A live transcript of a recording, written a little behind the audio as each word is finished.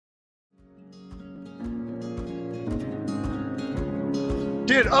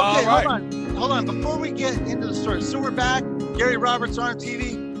Dude, okay, hold on. Before we get into the story, so we're back. Gary Roberts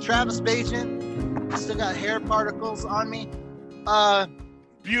ARMTV, Travis Bagent. Still got hair particles on me.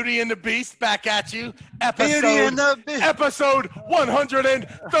 Beauty and the Beast back at you. Beauty and the Beast. Episode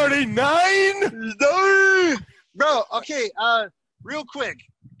 139. Bro, okay, real quick.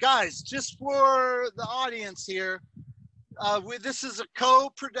 Guys, just for the audience here, this is a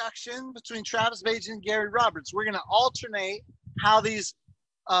co-production between Travis Bagent and Gary Roberts. We're going to alternate how these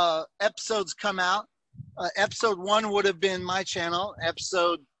episodes come out. Episode 1 would have been my channel.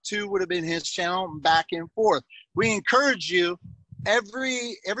 Episode 2 would have been his channel, back and forth. We encourage you,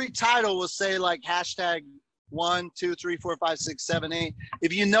 every title will say like hashtag 1, 2, 3, 4, 5, 6, 7, 8.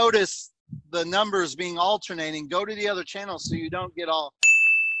 If you notice the numbers being alternating, go to the other channel so you don't get all,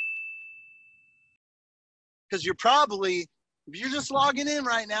 because you're probably, if you're just logging in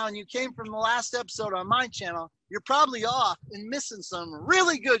right now and you came from the last episode on my channel, you're probably off and missing some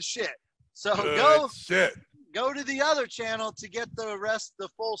really good shit. So go to the other channel to get the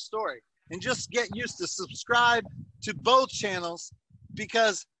full story, and just get used to subscribe to both channels,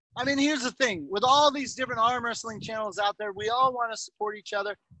 because I mean, here's the thing, with all these different arm wrestling channels out there, we all want to support each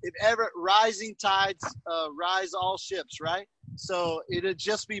other. If ever, rising tides rise all ships, right? So it'd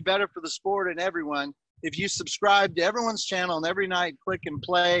just be better for the sport and everyone if you subscribe to everyone's channel, and every night click and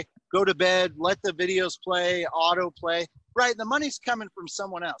play, go to bed, let the videos play, auto play, right? The money's coming from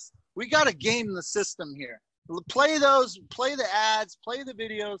someone else. We got to game the system here. Play those, play the ads, play the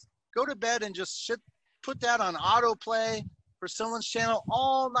videos, go to bed and just put that on auto play for someone's channel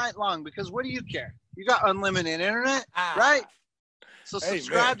all night long, because what do you care? You got unlimited internet, right? So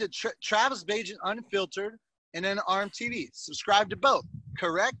subscribe to Travis Bagent Unfiltered and then ARMTV. Subscribe to both.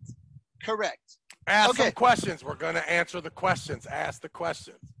 Correct? Correct. Ask some questions. We're going to answer the questions. Ask the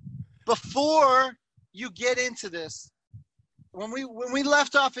questions. Before you get into this, when we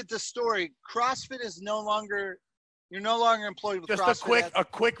left off at the story, CrossFit is no longer, you're no longer employed with just CrossFit. A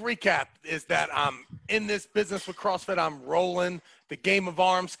quick recap is that I'm in this business with CrossFit. I'm rolling. The Game of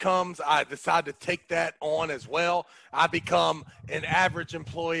Arms comes. I decide to take that on as well. I become an average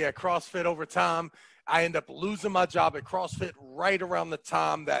employee at CrossFit over time. I end up losing my job at CrossFit right around the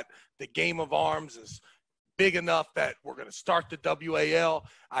time that the Game of Arms is big enough that we're going to start the WAL.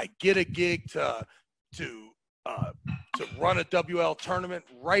 I get a gig to run a WL tournament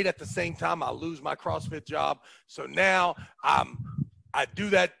right at the same time I lose my CrossFit job. So now I do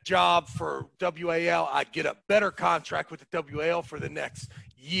that job for WAL. I get a better contract with the WAL for the next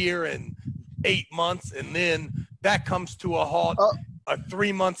year and 8 months, and then that comes to a halt. A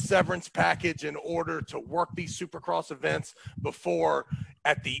 3-month severance package in order to work these Supercross events before,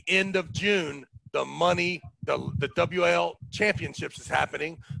 at the end of June, the WL championships is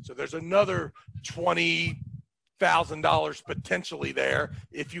happening. So there's another $20,000 potentially there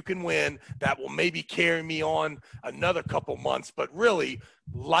if you can win. That will maybe carry me on another couple months, but really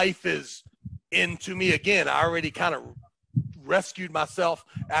life is into me again. I already kind of rescued myself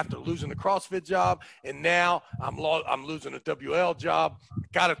after losing the CrossFit job, and now I'm losing a WL job,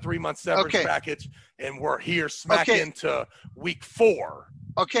 got a 3-month severance package, and we're here smack into week 4.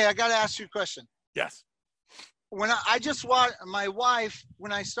 Okay, I got to ask you a question. Yes. When I just watched, my wife,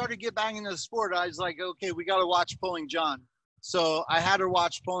 when I started to get back into the sport, I was like, okay, we got to watch Pulling Jon. So I had her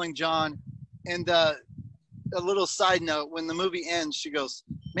watch Pulling Jon, and a little side note, when the movie ends, she goes,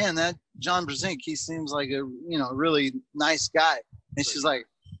 man, that John Brzezinski, he seems like a really nice guy. And she's like,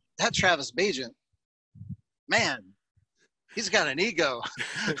 that Travis Bagent, man, he's got an ego.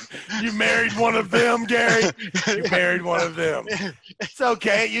 You married one of them, Gary. You married one of them. It's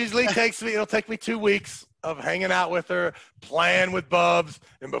okay. It'll take me 2 weeks of hanging out with her, playing with Bubs,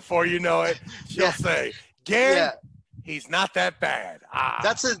 and before you know it, she'll say, Gary, he's not that bad.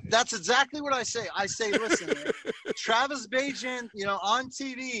 That's exactly what I say. I say, listen, Travis Bagent, on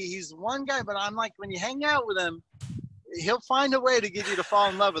TV, he's one guy, but I'm like, when you hang out with him, he'll find a way to get you to fall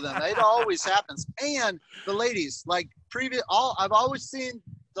in love with him. It always happens. And the ladies, like I've always seen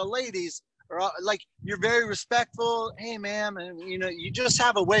the ladies are like, you're very respectful. Hey, ma'am, and you just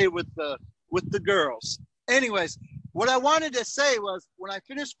have a way with the girls. Anyways, what I wanted to say was, when I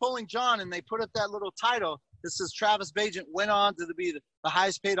finished Pulling Jon and they put up that little title, this is Travis Bagent went on to be the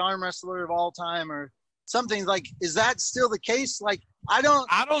highest paid arm wrestler of all time, or something. like, is that still the case? Like, I don't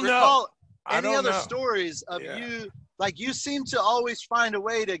recall any other stories of you. Like, you seem to always find a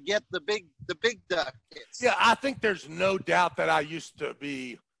way to get the big ducats. Yeah, I think there's no doubt that I used to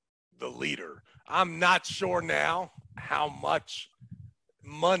be the leader. I'm not sure now how much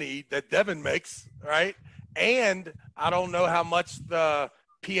money that Devon makes, right? And I don't know how much the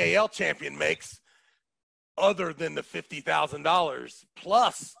PAL champion makes. other than the $50,000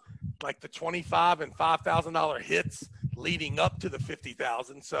 plus like the $25,000 and $5,000 hits leading up to the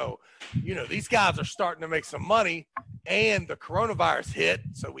 50,000. So, you know, these guys are starting to make some money, and the coronavirus hit,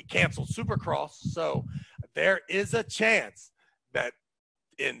 so we canceled Supercross. So there is a chance that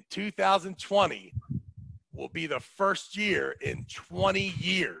in 2020 will be the first year in 20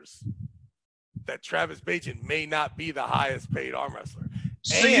 years that Travis Bagent may not be the highest paid arm wrestler.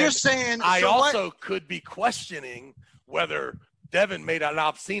 So and you're saying I also could be questioning whether Devon made an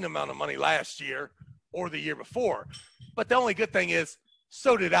obscene amount of money last year or the year before. But the only good thing is,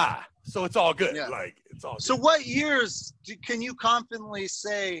 so did I. So it's all good. Yeah. Like, it's all good. So what years can you confidently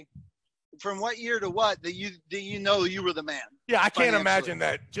say, from what year to what, that you know you were the man? Yeah, I can't imagine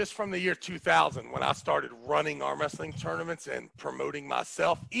that just from the year 2000 when I started running arm wrestling tournaments and promoting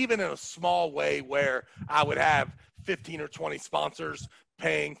myself, even in a small way where I would have 15 or 20 sponsors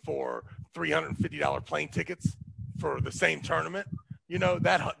paying for $350 plane tickets for the same tournament. You know,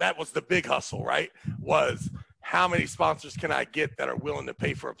 that was the big hustle, right? Was how many sponsors can I get that are willing to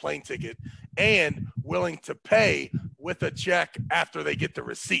pay for a plane ticket and willing to pay with a check after they get the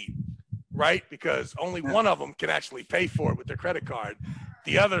receipt, right? Because only one of them can actually pay for it with their credit card.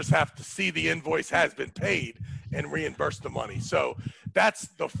 The others have to see the invoice has been paid and reimburse the money. So that's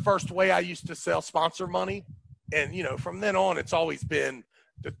the first way I used to sell sponsor money. And, you know, from then on, it's always been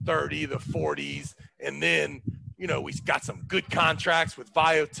the 30, the 40s. And then, you know, we got some good contracts with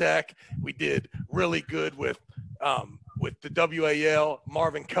Biotech. We did really good with the WAL.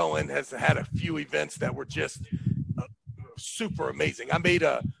 Marvin Cohen has had a few events that were just super amazing. I made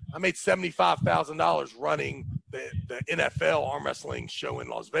 $75,000 running the NFL arm wrestling show in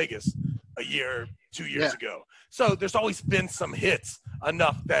Las Vegas 2 years ago. So there's always been some hits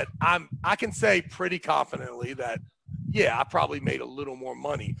enough that I can say pretty confidently that, yeah, I probably made a little more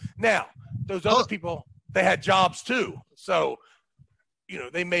money. Now, those other people, they had jobs too. So, you know,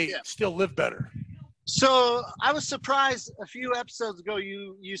 they may still live better. So I was surprised a few episodes ago,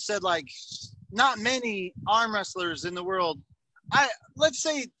 you said like not many arm wrestlers in the world. Let's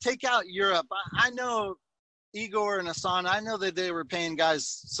say take out Europe. I know Igor and Hassan, I know that they were paying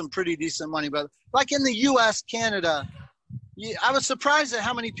guys some pretty decent money, but like in the US, Canada, I was surprised at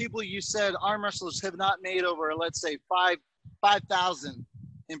how many people you said arm wrestlers have not made over, let's say 5,000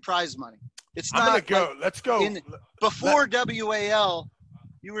 in prize money. It's not. I'm gonna go. Let's go. Before WAL,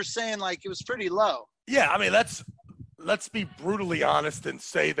 you were saying like it was pretty low. Yeah, I mean, let's be brutally honest and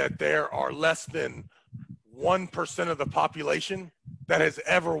say that there are less than 1% of the population that has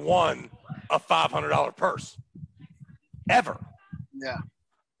ever won a $500 purse. Ever. Yeah.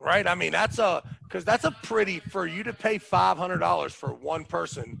 Right? I mean, because that's a pretty, for you to pay $500 for one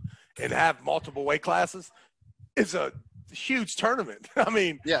person and have multiple weight classes is a huge tournament. I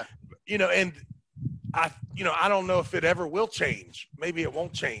mean, yeah. You know, and I don't know if it ever will change. Maybe it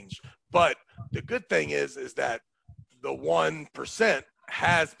won't change. But the good thing is that the 1%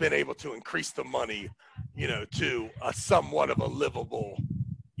 has been able to increase the money, you know, to a somewhat of a livable,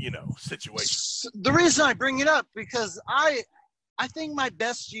 you know, situation. The reason I bring it up, because I think my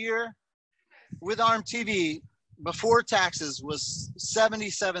best year with ARMTV before taxes was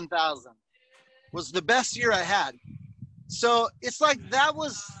 77,000. Was the best year I had. So it's like that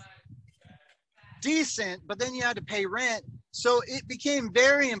was decent, but then you had to pay rent. So it became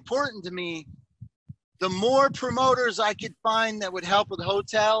very important to me. The more promoters I could find that would help with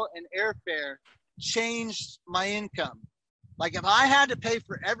hotel and airfare changed my income. Like if I had to pay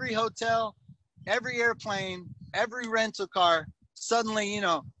for every hotel, every airplane, every rental car, suddenly, you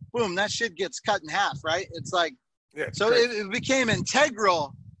know, boom, that shit gets cut in half, right? It's like, so it became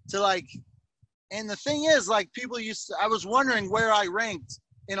integral to like, and the thing is, like people I was wondering where I ranked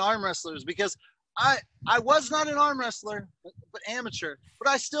in arm wrestlers, because I was not an arm wrestler, but amateur, but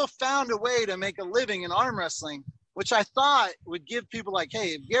I still found a way to make a living in arm wrestling, which I thought would give people like, hey,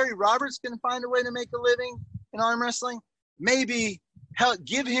 if Gary Roberts can find a way to make a living in arm wrestling, maybe help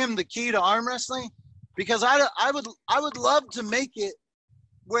give him the key to arm wrestling, because I would love to make it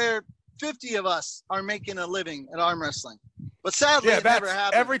where 50 of us are making a living at arm wrestling. But sadly, it never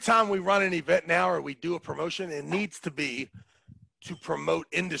happened. Every time we run an event now or we do a promotion, it needs to be to promote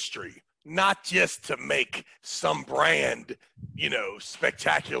industry, not just to make some brand, you know,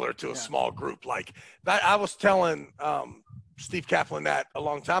 spectacular to a small group. Like that, I was telling Steve Kaplan that a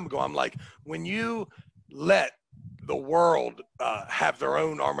long time ago. I'm like, when you let the world have their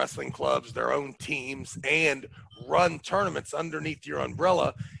own arm wrestling clubs, their own teams, and run tournaments underneath your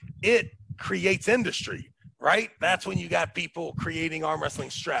umbrella, it creates industry, right? That's when you got people creating arm wrestling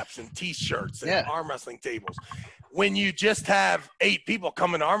straps and t-shirts and arm wrestling tables. when you just have 8 people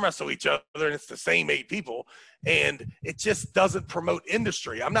come and arm wrestle each other and it's the same 8 people, and it just doesn't promote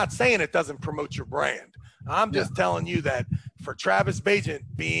industry. I'm not saying it doesn't promote your brand. I'm just telling you that for Travis Bagent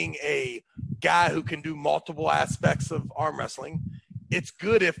being a guy who can do multiple aspects of arm wrestling, it's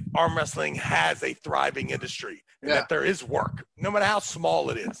good if arm wrestling has a thriving industry and that there is work, no matter how small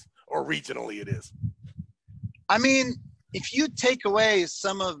it is or regionally it is. I mean, if you take away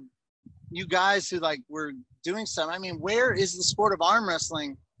some of you guys who like were doing something, I mean, where is the sport of arm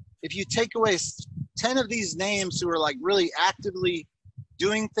wrestling? If you take away 10 of these names who are like really actively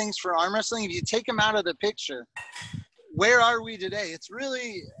doing things for arm wrestling, if you take them out of the picture, where are we today? It's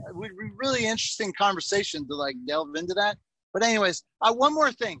really, really interesting conversation to like delve into that. But anyways, one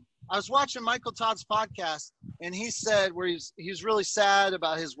more thing. I was watching Michael Todd's podcast, and he said where he's really sad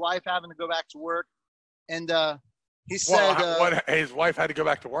about his wife having to go back to work, and he said what his wife had to go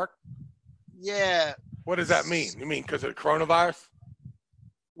back to work. Yeah. What does that mean? You mean because of the coronavirus?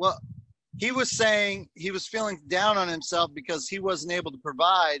 Well, he was saying he was feeling down on himself because he wasn't able to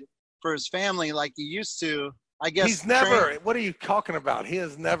provide for his family like he used to. I guess he's never. What are you talking about? He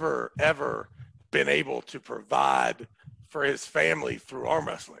has never ever been able to provide for his family through arm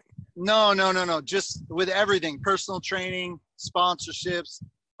wrestling. No. Just with everything, personal training, sponsorships,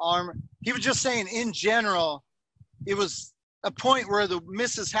 He was just saying in general, it was a point where the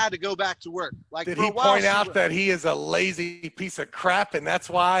missus had to go back to work. Like, did he point out that he is a lazy piece of crap and that's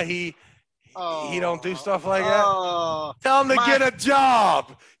why he don't do stuff like that? Tell him to get a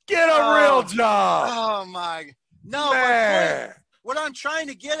job. Get a real job. Oh my. No, but what I'm trying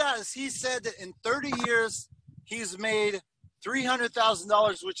to get at is he said that in 30 years he's made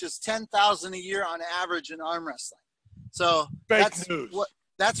 $300,000, which is $10,000 a year on average in arm wrestling. So that's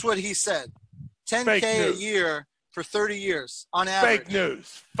what he said. $10K a year for 30 years on average. Fake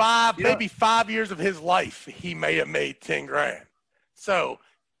news. Maybe 5 years of his life, he may have made 10 grand. So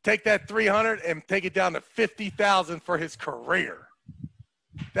take that 300 and take it down to 50,000 for his career.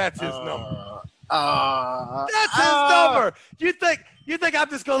 That's his number. That's his number. You think I'm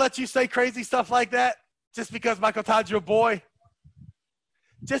just gonna let you say crazy stuff like that just because Michael Todd's your boy?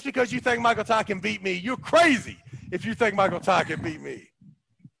 Just because you think Michael Todd can beat me, you're crazy if you think Michael Todd can beat me.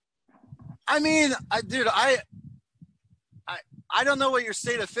 I mean, dude, I don't know what your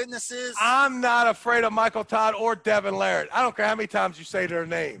state of fitness is. I'm not afraid of Michael Todd or Devon Larratt. I don't care how many times you say their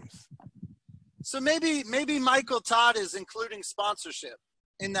names. So maybe Michael Todd is including sponsorship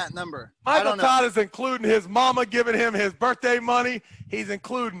in that number. Michael Todd is including his mama giving him his birthday money. He's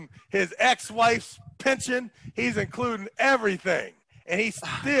including his ex-wife's pension. He's including everything. And he's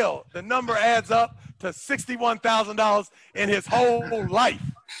still, the number adds up to $61,000 in his whole life.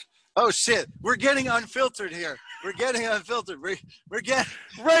 Oh shit, we're getting unfiltered here. We're getting unfiltered. We're getting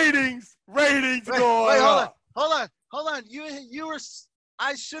ratings going up. Hold on. You were.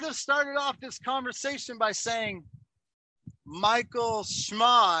 I should have started off this conversation by saying Michael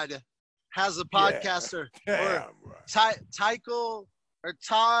Schmod has a podcaster, or Tykel or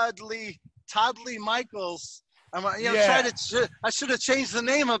Toddley Michaels. I should have changed the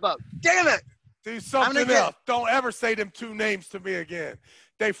name about. Damn it! Do something else. Don't ever say them 2 names to me again.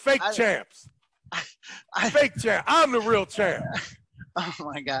 They fake champs. Fake champ. I'm the real champ. Oh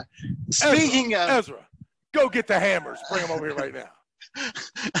my God. Speaking of Ezra, go get the hammers. Bring them over here right now.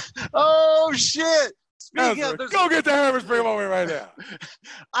 Oh shit. Speaking Ezra, go get the hammers. Bring them over here right now.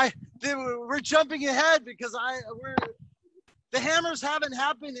 We're jumping ahead because the hammers haven't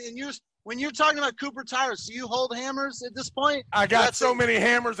happened in years. When you're talking about Cooper Tires, do you hold hammers at this point? I got so many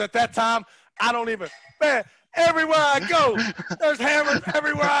hammers at that time. I don't even, man. Everywhere I go, there's hammers.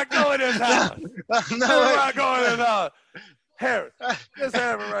 Everywhere I go in this house. Everywhere I go in this house. Hammer. This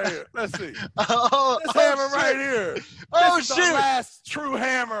hammer right here. Let's see. This hammer right here. This is the last true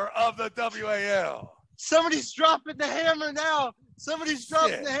hammer of the WAL. Somebody's dropping the hammer now. Somebody's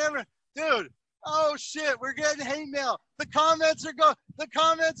dropping the hammer. Dude. Oh shit, we're getting hate mail. The comments are going. Bah,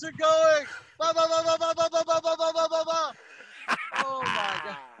 bah, bah, bah, bah, bah, bah, bah, bah, bah, bah, bah. Oh my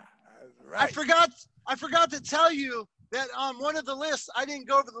God. Right. I forgot to tell you that on one of the lists, I didn't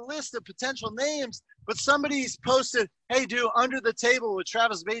go over the list of potential names, but somebody's posted, hey, do Under the Table with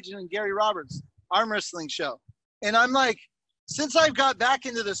Travis Bagent and Gary Roberts, arm wrestling show. And I'm like, since I've got back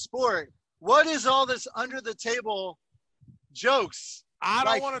into the sport, what is all this under the table jokes? I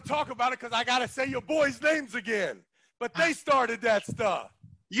don't want to talk about it because I got to say your boys' names again. But they started that stuff.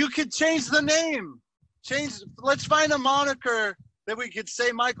 You could change the name. Let's find a moniker that we could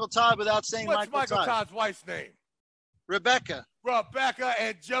say Michael Todd without saying Michael Todd. What's Michael Todd's wife's name? Rebecca. Rebecca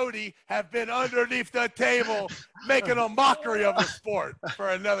and Jody have been underneath the table making a mockery of the sport for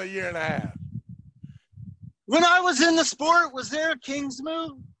another year and a half. When I was in the sport, was there a King's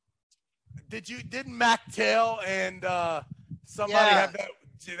move? Didn't Mac Tail and somebody have that?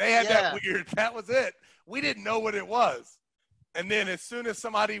 They had that weird. That was it. We didn't know what it was, and then as soon as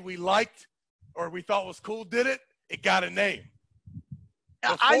somebody we liked or we thought was cool did it, it got a name.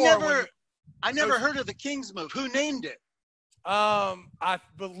 I never heard of the King's move. Who named it? I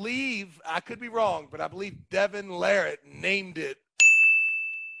believe, I could be wrong, but I believe Devon Larratt named it.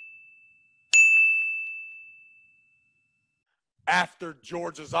 After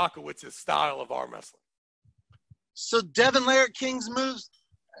George Ozakowicz's style of arm wrestling. So Devon Larratt King's moves?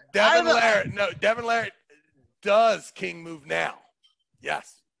 Devon Larratt does King move now.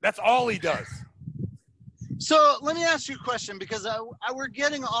 Yes, that's all he does. So let me ask you a question, because we're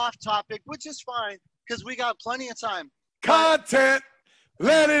getting off topic, which is fine because we got plenty of time. Content,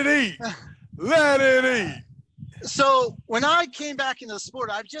 let it eat, let it eat. So when I came back into the sport,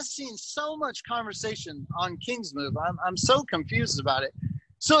 I've just seen so much conversation on King's move. I'm so confused about it.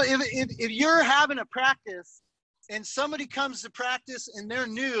 So if you're having a practice and somebody comes to practice and they're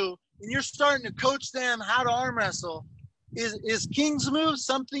new and you're starting to coach them how to arm wrestle, is King's move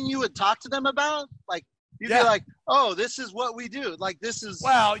something you would talk to them about? Like you'd be like, oh, this is what we do. Like this is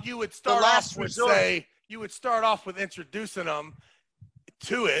you would start off with you would start off with introducing them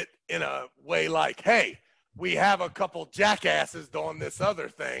to it in a way like, hey, we have a couple jackasses doing this other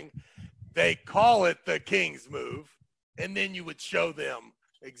thing. They call it the King's move. And then you would show them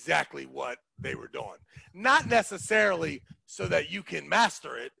exactly what they were doing. Not necessarily so that you can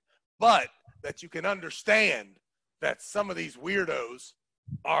master it, but that you can understand that some of these weirdos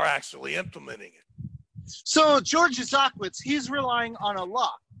are actually implementing it. So George Ozakowicz, he's relying on a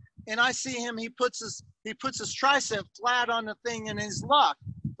lock. And I see him, he puts his tricep flat on the thing and he's locked.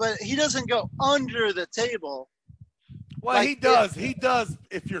 But he doesn't go under the table. Well, like he does. He does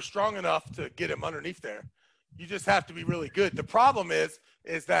if you're strong enough to get him underneath there. You just have to be really good. The problem is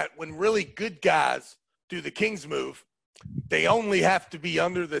that when really good guys do the King's move, they only have to be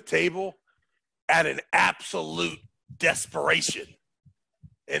under the table at an absolute desperation.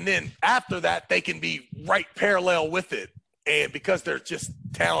 And then after that, they can be right parallel with it. And because they're just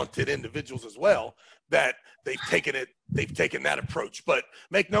talented individuals as well, that they've taken that approach. But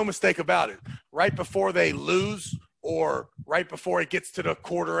make no mistake about it, right before they lose or right before it gets to the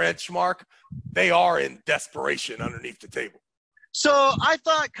quarter-inch mark, they are in desperation underneath the table. So I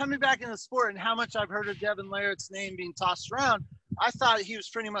thought, coming back in the sport and how much I've heard of Devon Larratt's name being tossed around, I thought he was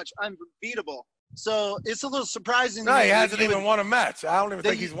pretty much unbeatable. So it's a little surprising. No, he hasn't even won a match. I don't even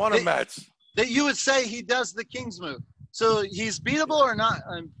think he's won a match. That you would say he does the King's move. So he's beatable or not?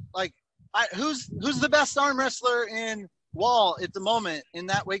 Who's the best arm wrestler in Wall at the moment in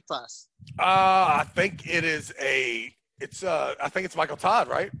that weight class? I think it's Michael Todd,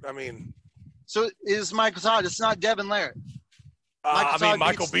 right? I mean, so it is Michael Todd. It's not Devon Larratt.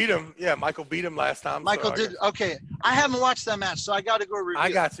 Michael beat him. Yeah, Michael beat him last time. Michael did. Okay, I haven't watched that match, so I got to go review.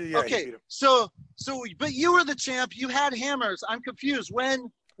 I got you. Yeah. Okay, so but you were the champ. You had hammers. I'm confused.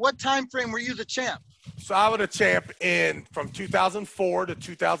 What time frame were you the champ? So I was a champ from 2004 to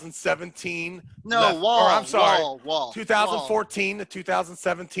 2017. No, Wall. 2014 to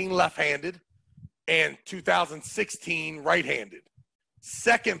 2017 left-handed, and 2016 right-handed.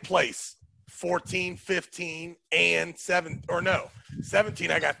 Second place, 14, 15, and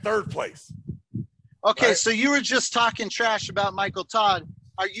 17. I got third place. Okay, right? So you were just talking trash about Michael Todd.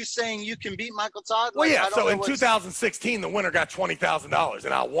 Are you saying you can beat Michael Todd? Well, yeah. So in 2016, the winner got $20,000,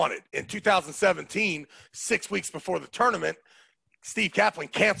 and I won it. In 2017, 6 weeks before the tournament, Steve Kaplan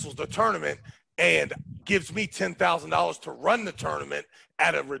cancels the tournament and gives me $10,000 to run the tournament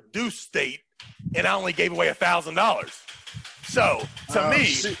at a reduced state, and I only gave away $1,000. So to me,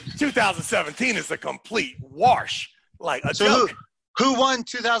 2017 is a complete wash, like a joke. Who won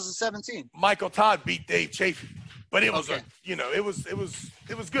 2017? Michael Todd beat Dave Chafee. But it was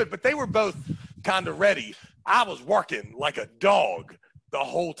it was good. But they were both kind of ready. I was working like a dog the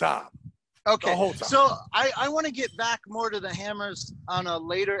whole time. Okay. The whole time. So I want to get back more to the hammers on a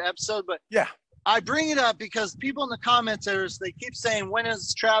later episode, but yeah, I bring it up because people in the commenters, they keep saying, when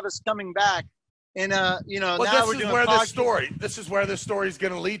is Travis coming back? And now we're doing this is where this story is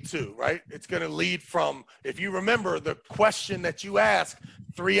going to lead to, right? It's going to lead from, if you remember, the question that you asked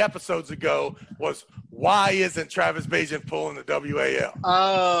 3 episodes ago was, why isn't Travis Bagent pulling the WAL?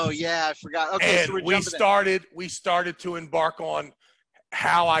 Oh yeah, I forgot. Okay, and so we started to embark on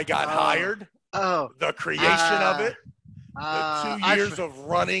how I got hired, the creation of it, the 2 years of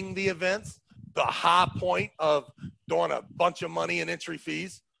running the events, the high point of doing a bunch of money in entry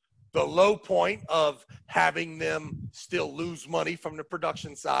fees, the low point of having them still lose money from the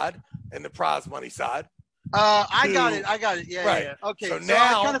production side and the prize money side, I got it. Yeah, right. yeah. Okay, so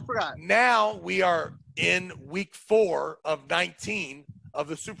now I kind of forgot. Now we are in week 4 of 19 of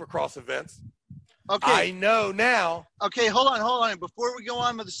the Supercross events. Okay. I know now. Okay, hold on. Before we go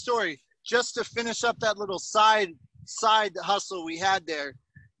on with the story, just to finish up that little side hustle we had there.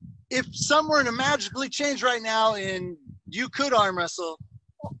 If some were to magically change right now and you could arm wrestle,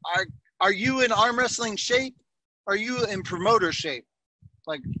 are you in arm wrestling shape? Are you in promoter shape?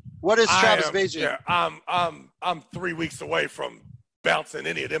 Like, what is Travis Bagent? Yeah, I'm 3 weeks away from bouncing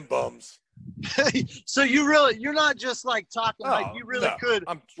any of them bums. So you're not just like talking, like you really could.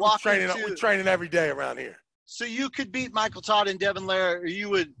 We're training every day around here. So you could beat Michael Todd and Devon Lair, or you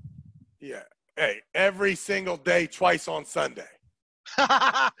would. Yeah. Hey, every single day, twice on Sunday.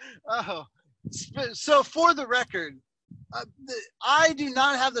 Oh, so for the record, I do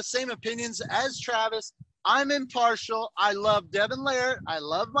not have the same opinions as Travis. I'm impartial. I love Devon Lair, I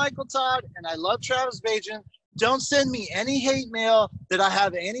love Michael Todd, and I love Travis Bagent. Don't send me any hate mail that I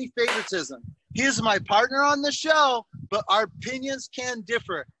have any favoritism. He is my partner on the show, but our opinions can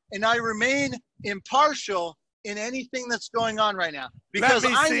differ, and I remain impartial in anything that's going on right now. Because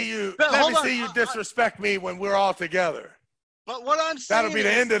let me see you disrespect me when we're all together. But what I'm saying, that'll be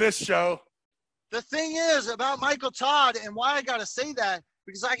the end of this show. The thing is about Michael Todd, and why I gotta say that,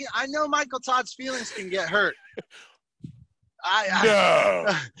 because I know Michael Todd's feelings can get hurt. No.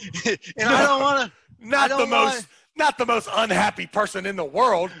 And I don't want to. Not the most unhappy person in the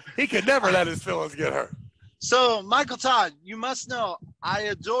world. He could never let his feelings get hurt. So, Michael Todd, you must know I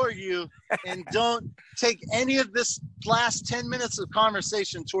adore you, and don't take any of this last 10 minutes of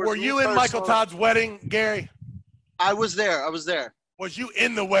conversation towards. Were you in Michael Todd's wedding, Gary? I was there. Was you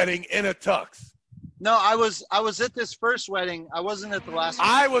in the wedding in a tux? No, I was at this first wedding. I wasn't at the last one.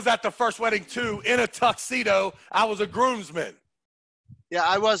 I was at the first wedding too, in a tuxedo. I was a groomsman. Yeah,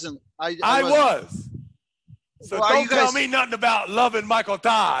 I wasn't. I was. So well, don't tell me nothing about loving Michael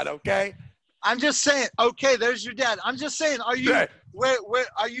Todd, okay? I'm just saying. Okay, there's your dad. I'm just saying. Are you? Where?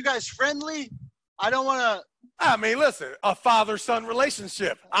 Are you guys friendly? I don't want to. I mean, listen, a father-son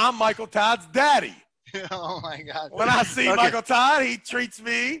relationship. I'm Michael Todd's daddy. Oh my God! When I see Michael Todd, he treats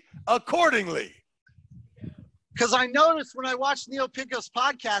me accordingly. Because I noticed when I watched Neil Pickup's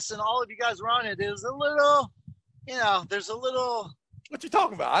podcast and all of you guys were on it, it was a little, there's a little. What you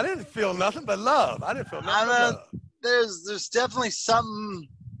talking about? I didn't feel nothing but love. I didn't feel nothing but love. There's definitely something.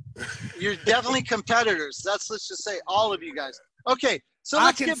 You're definitely competitors. Let's just say all of you guys. Okay, so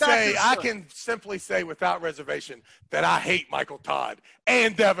let's get back to the story. I can simply say without reservation that I hate Michael Todd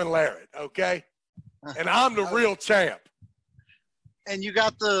and Devon Lair, okay? And I'm the real champ. And you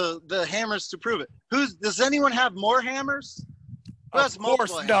got the hammers to prove it. Does anyone have more hammers? Of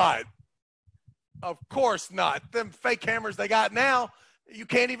course not. Of course not. Them fake hammers they got now, you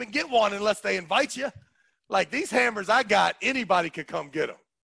can't even get one unless they invite you. Like these hammers I got, anybody could come get them.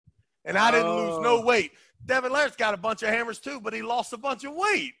 And I didn't lose no weight. Devon Lair's got a bunch of hammers too, but he lost a bunch of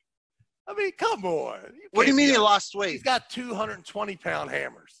weight. I mean, come on. What do you mean he lost weight? He's got 220-pound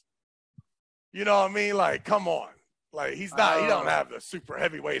hammers. You know what I mean? Like, come on. Like, he don't have the super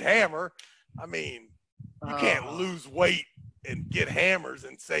heavyweight hammer. I mean, you can't lose weight and get hammers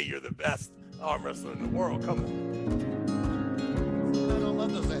and say you're the best arm wrestler in the world. Come on. I don't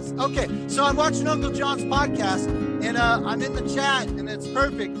love those guys. Okay, so I'm watching Uncle Jon's podcast, and I'm in the chat, and it's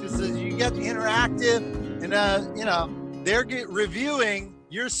perfect because you get interactive, and, they're reviewing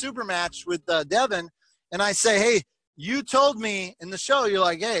your super match with Devon, and I say, hey, you told me in the show, you're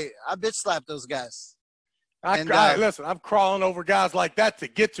like, hey, I bitch slapped those guys. Listen, I'm crawling over guys like that to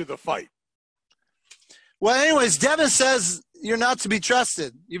get to the fight. Well, anyways, Devon says you're not to be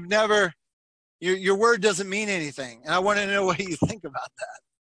trusted. You've never, your word doesn't mean anything. And I want to know what you think about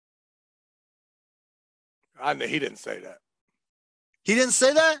that. He didn't say that. He didn't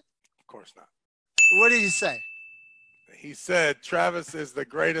say that? Of course not. What did he say? He said, Travis is the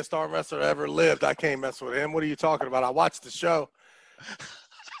greatest arm wrestler ever lived. I can't mess with him. What are you talking about? I watched the show.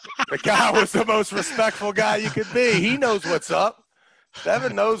 The guy was the most respectful guy you could be. He knows what's up.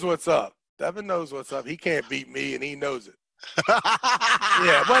 Devon knows what's up. Devon knows what's up. He can't beat me, and he knows it.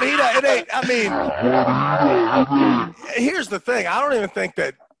 Yeah, but it ain't. I mean, here's the thing. I don't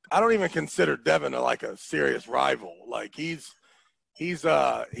even consider Devon like a serious rival. Like he's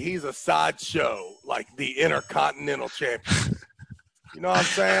a sideshow, like the Intercontinental Champion. You know what I'm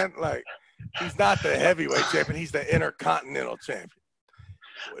saying? Like he's not the heavyweight champion. He's the Intercontinental Champion.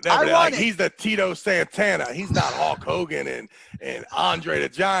 He's the Tito Santana. He's not Hulk Hogan and Andre the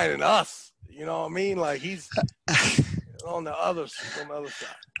Giant and us. You know what I mean? Like he's on the other side.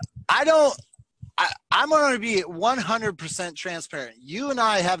 I'm going to be 100% transparent. You and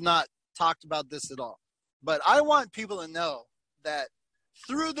I have not talked about this at all. But I want people to know that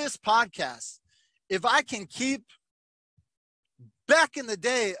through this podcast, if I can keep back in the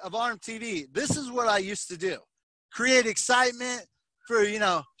day of ARMTV, this is what I used to do. Create excitement for,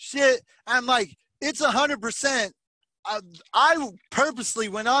 shit. I'm like, it's 100%. I purposely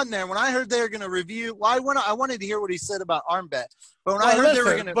went on there when I heard they were going to review. Well, I wanted to hear what he said about ArmBet. But when I heard they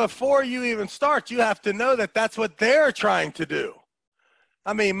were going to. Before you even start, you have to know that that's what they're trying to do.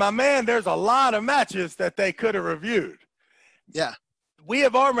 I mean, my man, there's a lot of matches that they could have reviewed. Yeah. We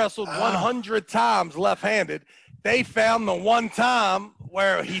have arm wrestled 100 times left-handed. They found the one time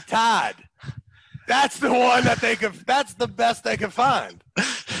where he tied. That's the one that that's the best they could find.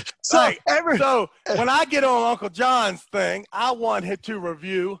 So when I get on Uncle Jon's thing, I want him to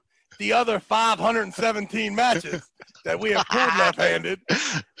review the other 517 matches that we have pulled left-handed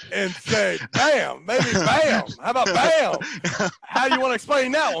and say, bam, maybe bam. How about bam? How do you want to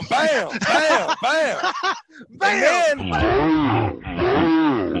explain that one? Bam, bam, bam. Bam.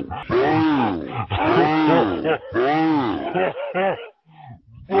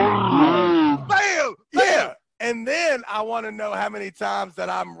 Bam. Yeah. And then I want to know how many times that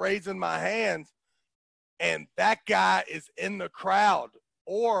I'm raising my hands and that guy is in the crowd,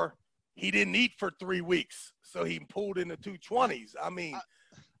 or he didn't eat for 3 weeks, so he pulled in the 220s. I mean,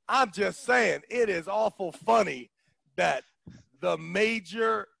 I'm just saying, it is awful funny that the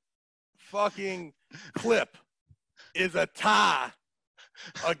major fucking clip is a tie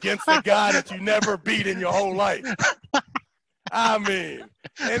against a guy that you never beat in your whole life. I mean,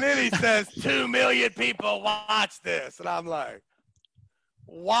 and then he says 2 million people watch this. And I'm like,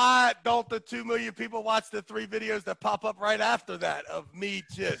 why don't the 2 million people watch the 3 videos that pop up right after that of me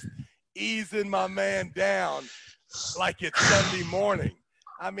just easing my man down like it's Sunday morning?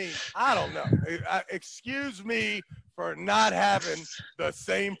 I mean, I don't know. Excuse me for not having the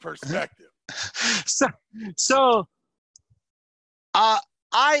same perspective. So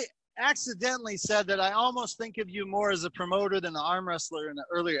I accidentally said that I almost think of you more as a promoter than an arm wrestler in an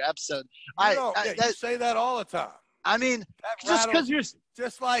earlier episode. You say that all the time. I mean, just because you're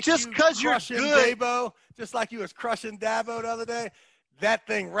good, Dabo, just like you was crushing Dabo the other day, that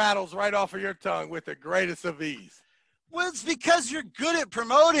thing rattles right off of your tongue with the greatest of ease. Well, it's because you're good at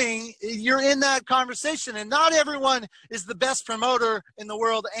promoting. You're in that conversation, and not everyone is the best promoter in the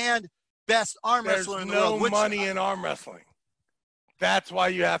world and best arm wrestler in the world. There's no money in arm wrestling. That's why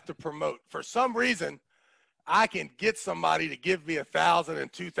you have to promote. For some reason, I can get somebody to give me $1,000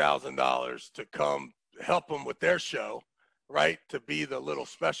 and $2,000 to come help them with their show, right? To be the little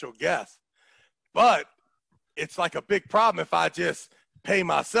special guest. But it's like a big problem if I just pay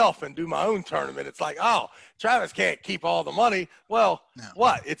myself and do my own tournament. It's like, oh, Travis can't keep all the money. Well,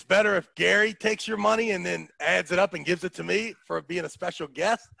 what? It's better if Gary takes your money and then adds it up and gives it to me for being a special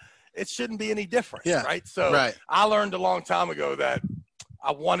guest. It shouldn't be any different, right? So I learned a long time ago that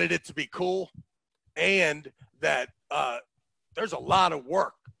I wanted it to be cool and that there's a lot of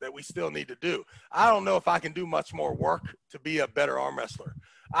work that we still need to do. I don't know if I can do much more work to be a better arm wrestler.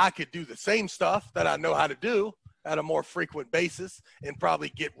 I could do the same stuff that I know how to do at a more frequent basis and probably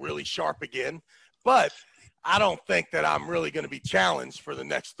get really sharp again. But I don't think that I'm really going to be challenged for the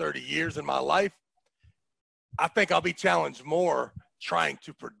next 30 years in my life. I think I'll be challenged more trying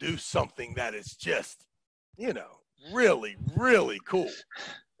to produce something that is just, really, really cool.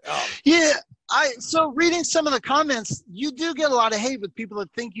 So reading some of the comments, you do get a lot of hate with people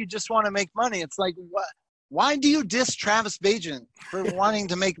that think you just want to make money. It's like, why do you diss Travis Bagent for wanting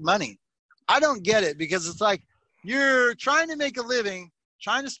to make money? I don't get it, because it's like, you're trying to make a living,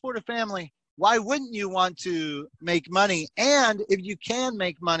 trying to support a family. Why wouldn't you want to make money? And if you can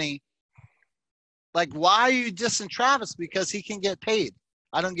make money, like, why are you dissing Travis? Because he can get paid.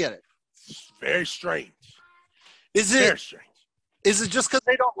 I don't get it. It's very strange. Very strange. Is it just because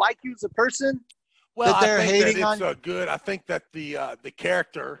they don't like you as a person? Well, that they're I think hating that it's on? good. I think that the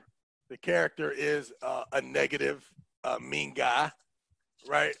character is a negative, mean guy,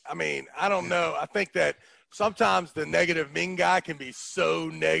 right? I mean, I don't know. I think that sometimes the negative mean guy can be so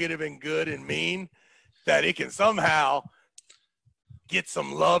negative and good and mean that it can somehow get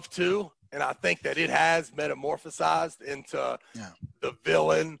some love too. And I think that it has metamorphosized into the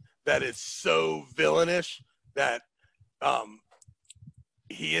villain that is so villainish that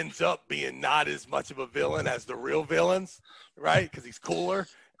he ends up being not as much of a villain as the real villains, right? Because he's cooler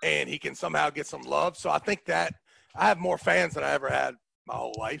and he can somehow get some love. So I think that I have more fans than I ever had my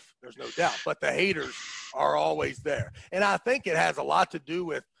whole life. There's no doubt. But the haters are always there. And I think it has a lot to do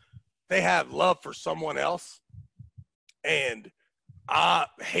with they have love for someone else. And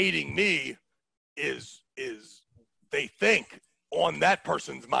hating me is they think on that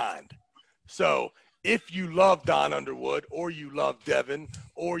person's mind. So if you love Don Underwood or you love Devon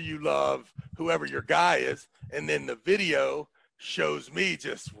or you love whoever your guy is, and then the video shows me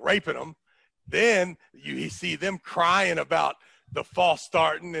just raping them, then you see them crying about the false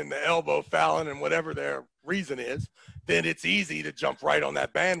starting and the elbow fouling and whatever their reason is, then it's easy to jump right on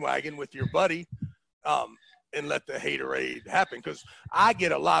that bandwagon with your buddy and let the haterade happen. Because I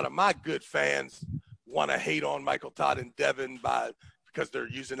get a lot of my good fans want to hate on Michael Todd and Devon because they're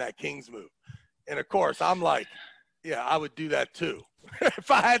using that King's move. And, of course, I'm like, yeah, I would do that too.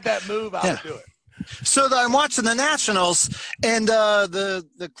 If I had that move, I would do it. So I'm watching the Nationals, and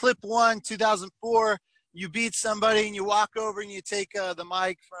the clip 2004, you beat somebody and you walk over and you take the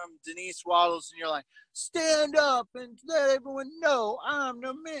mic from Denise Waddles and you're like, stand up and let everyone know I'm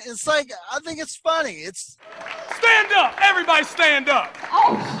the man. It's like, I think it's funny. It's stand up. Everybody stand up.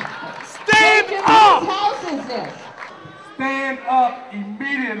 Oh, stand up. Whose house is this? Stand up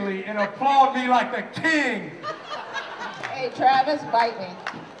immediately and applaud me like the king. Hey, Travis, bite me.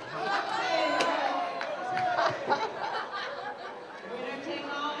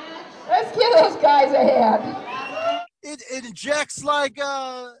 Let's give those guys a hand. It injects like,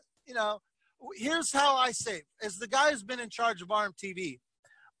 you know, here's how I say, as the guy who's been in charge of ARMTV,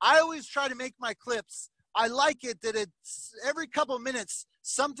 I always try to make my clips. I like it that it's every couple of minutes,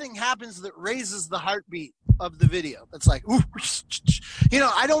 something happens that raises the heartbeat of the video. It's like, ooh, you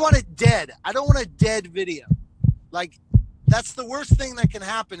know, I don't want it dead. I don't want a dead video. Like, that's the worst thing that can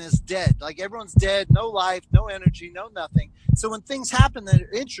happen is dead. Like, everyone's dead, no life, no energy, no nothing. So when things happen that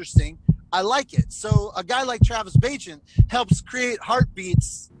are interesting, I like it. So a guy like Travis Bagent helps create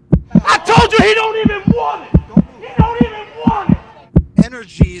heartbeats. I told you he don't even want it. He don't even want it.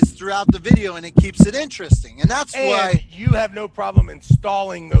 Energies throughout the video, and it keeps it interesting. And that's why you have no problem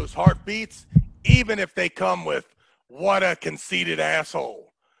installing those heartbeats, even if they come with what a conceited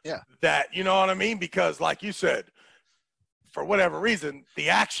asshole. Yeah. That, you know what I mean? Because like you said, for whatever reason, the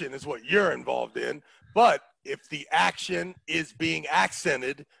action is what you're involved in. But if the action is being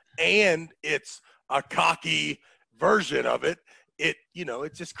accented and it's a cocky version of it, it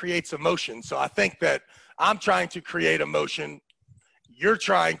just creates emotion. So I think that I'm trying to create emotion. You're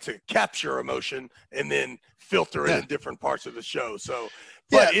trying to capture emotion and then filter it in different parts of the show. So,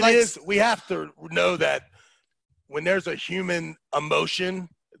 but we have to know that when there's a human emotion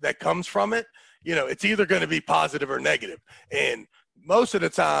that comes from it, you know, it's either going to be positive or negative. And most of the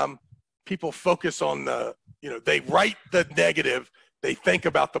time, people focus on they write the negative, they think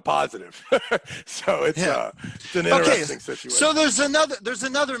about the positive. So it's an interesting situation. So there's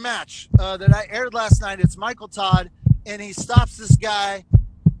another match that I aired last night. It's Michael Todd, and he stops this guy.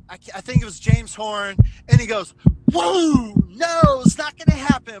 I think it was James Horn, and he goes, "Whoa, no, it's not going to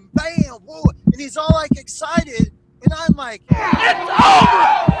happen." Bam, whoa, and he's all like excited, and I'm like, "It's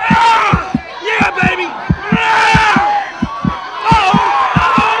over! Yeah, baby!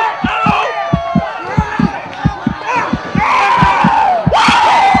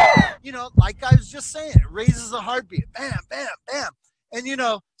 You know, like I was just saying, it raises the heartbeat. Bam, bam, bam. And you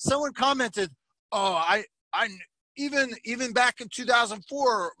know, someone commented, "Oh, I even back in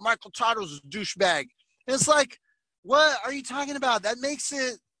 2004, Michael Todd was a douchebag." And it's like, what are you talking about? That makes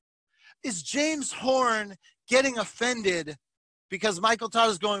it. Is James Horn getting offended because Michael Todd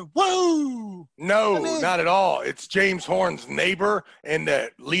is going, whoa? No, not at all. It's James Horn's neighbor and the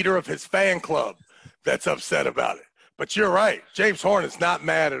leader of his fan club that's upset about it. But you're right. James Horn is not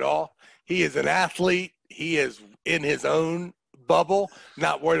mad at all. He is an athlete. He is in his own bubble,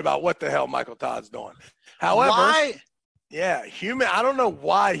 not worried about what the hell Michael Todd's doing. However, I don't know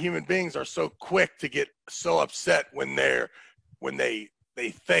why human beings are so quick to get so upset when they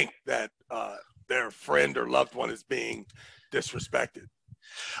think that their friend or loved one is being disrespected.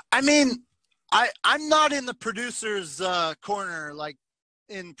 I mean, I'm not in the producer's corner, like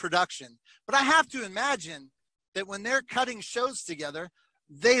in production, but I have to imagine that when they're cutting shows together,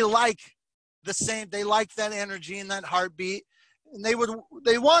 they like the same, they like that energy and that heartbeat, and they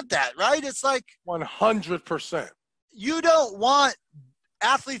want that, right? It's like 100%. You don't want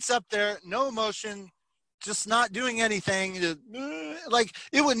athletes up there, no emotion, just not doing anything. Like,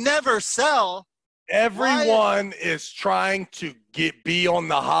 it would never sell. Everyone is trying to be on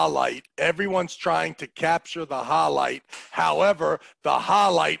the highlight. Everyone's trying to capture the highlight. However, the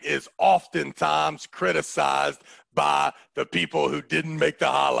highlight is oftentimes criticized by the people who didn't make the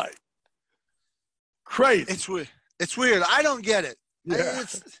highlight. Crazy. It's weird. I don't get it. Yeah.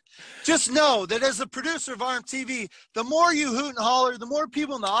 Just know that as a producer of ARMTV, the more you hoot and holler, the more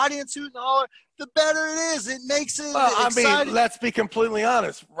people in the audience hoot and holler, the better it is. It makes it exciting. I mean, let's be completely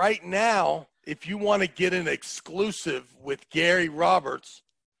honest. Right now, if you want to get an exclusive with Gary Roberts,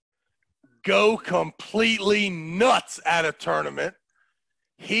 go completely nuts at a tournament.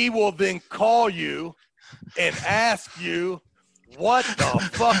 He will then call you and ask you, what the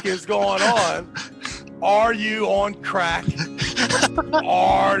fuck is going on? Are you on crack?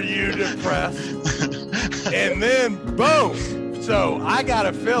 Are you depressed? And then boom. So I got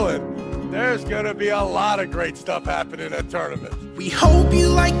a feeling there's going to be a lot of great stuff happening at tournament. We hope you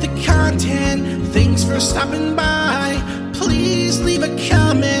like the content. Thanks for stopping by. Please leave a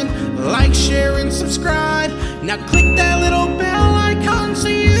comment, like, share, and subscribe. Now click that little bell icon so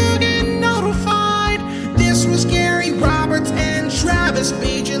you get notified. This was Gary Roberts and Travis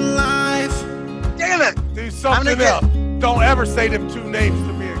Bagent live. Damn it! Do something else. Don't ever say them two names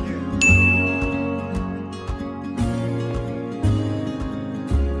to me.